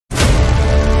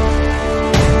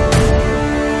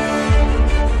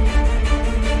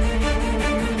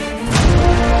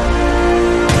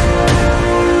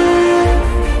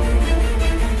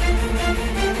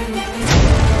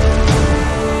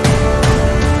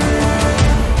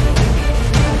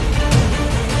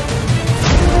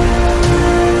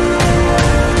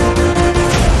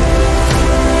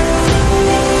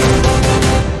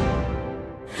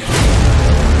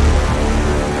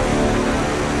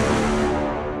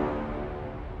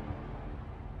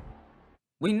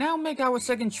We now make our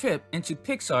second trip into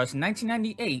Pixar's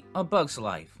 1998 A Bug's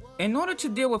Life. In order to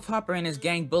deal with Hopper and his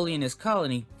gang bullying his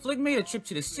colony, Flick made a trip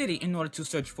to the city in order to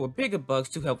search for bigger bugs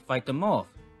to help fight them off.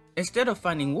 Instead of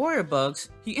finding warrior bugs,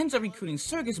 he ends up recruiting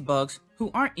circus bugs who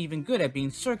aren't even good at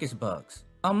being circus bugs.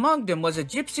 Among them was a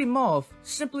gypsy moth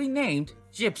simply named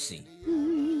Gypsy.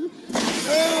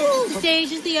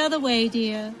 Stage is the other way,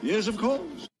 dear. Yes, of course.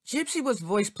 Gypsy was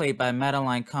voice played by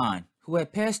Madeline Kahn, who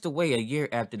had passed away a year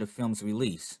after the film's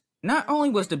release. Not only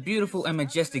was the beautiful and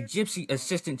majestic Gypsy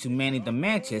assistant to Manny the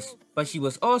Mantis, but she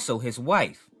was also his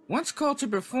wife. Once called to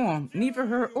perform, neither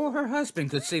her or her husband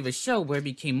could save a show where it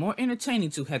became more entertaining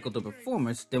to heckle the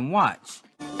performers than watch.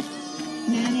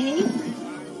 Manny?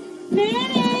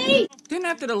 Manny! Then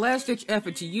after the last-ditch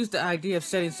effort to use the idea of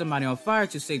setting somebody on fire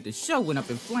to save the show went up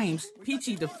in flames,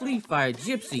 Peachy the Flea fired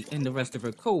Gypsy and the rest of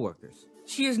her co-workers.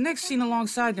 She is next seen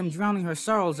alongside them drowning her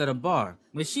sorrows at a bar,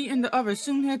 where she and the others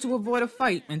soon had to avoid a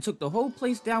fight and took the whole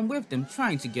place down with them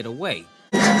trying to get away.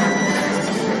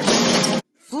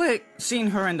 Flick,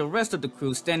 seeing her and the rest of the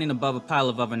crew standing above a pile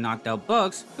of other knocked out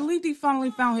bugs, believed he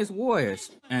finally found his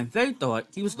warriors, and they thought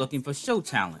he was looking for show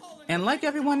talent. And like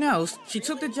everyone else, she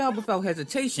took the job without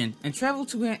hesitation and traveled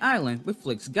to an island with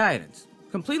Flick's guidance,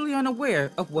 completely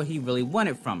unaware of what he really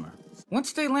wanted from her.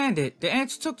 Once they landed, the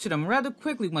ants took to them rather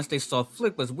quickly once they saw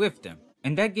Flick was with them,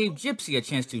 and that gave Gypsy a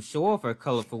chance to show off her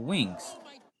colorful wings.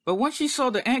 But once she saw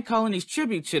the ant colony's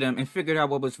tribute to them and figured out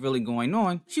what was really going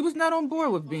on, she was not on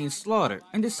board with being slaughtered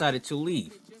and decided to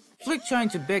leave. Flick trying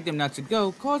to beg them not to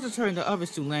go causes her and the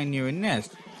others to land near a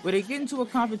nest, where they get into a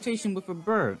confrontation with a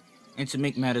bird, and to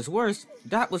make matters worse,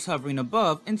 Dot was hovering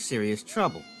above in serious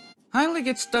trouble. Heinley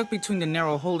gets stuck between the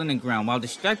narrow hole in the ground while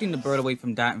distracting the bird away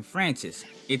from Dot and Francis.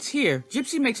 It's here,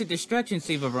 Gypsy makes a distraction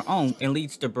save of her own and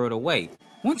leads the bird away.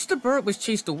 Once the bird was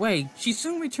chased away, she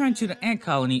soon returned to the ant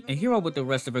colony a hero with the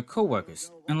rest of her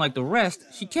co-workers. And like the rest,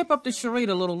 she kept up the charade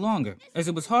a little longer, as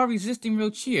it was hard resisting real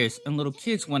cheers and little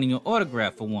kids wanting an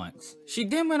autograph for once. She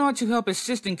then went on to help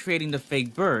assist in creating the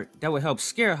fake bird that would help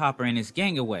scare Hopper and his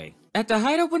gang away. At the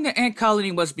height of when the ant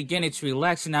colony was beginning to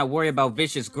relax and not worry about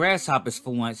vicious grasshoppers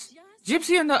for once,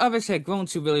 Gypsy and the others had grown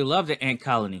to really love the ant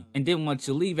colony and didn't want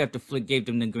to leave after Flick gave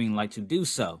them the green light to do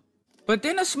so. But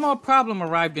then a small problem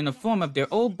arrived in the form of their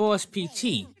old boss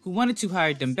PT, who wanted to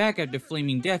hire them back after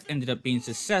Flaming Death ended up being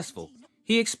successful.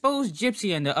 He exposed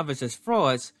Gypsy and the others as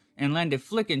frauds and landed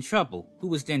Flick in trouble, who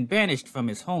was then banished from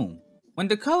his home. When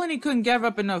the colony couldn't gather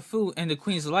up enough food and the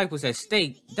Queen's life was at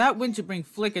stake, Dot went to bring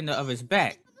Flick and the others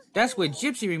back. That's where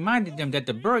Gypsy reminded them that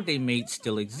the bird they made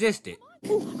still existed.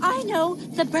 Ooh, I know,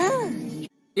 the bird.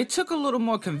 It took a little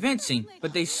more convincing,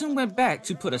 but they soon went back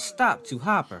to put a stop to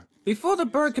Hopper. Before the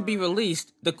bird could be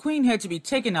released, the Queen had to be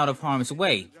taken out of harm's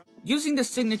way. Using the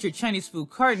signature Chinese food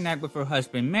card knack with her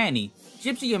husband Manny,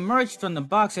 Gypsy emerged from the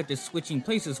box after switching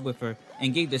places with her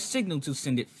and gave the signal to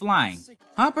send it flying.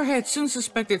 Hopper had soon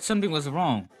suspected something was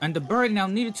wrong, and the bird now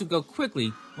needed to go quickly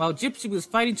while Gypsy was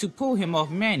fighting to pull him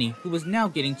off Manny, who was now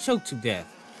getting choked to death.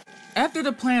 After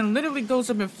the plan literally goes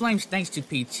up in flames thanks to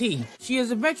PT, she is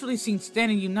eventually seen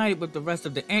standing united with the rest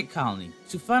of the ant colony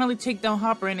to finally take down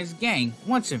Hopper and his gang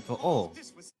once and for all.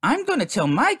 I'm gonna tell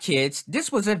my kids this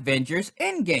was Avengers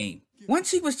Endgame.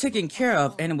 Once he was taken care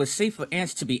of and it was safe for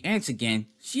ants to be ants again,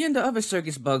 she and the other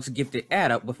circus bugs gifted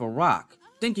Ada with a rock,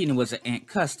 thinking it was an ant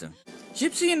custom.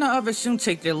 Gypsy and the others soon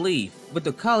take their leave, with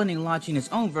the colony launching its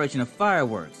own version of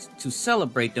fireworks to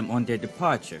celebrate them on their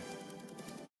departure.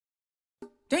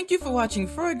 Thank you for watching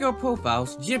Furry Girl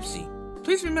Profiles Gypsy.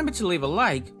 Please remember to leave a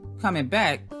like, comment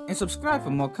back, and subscribe for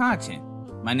more content.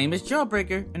 My name is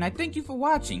Jawbreaker, and I thank you for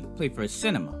watching Playfur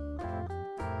Cinema.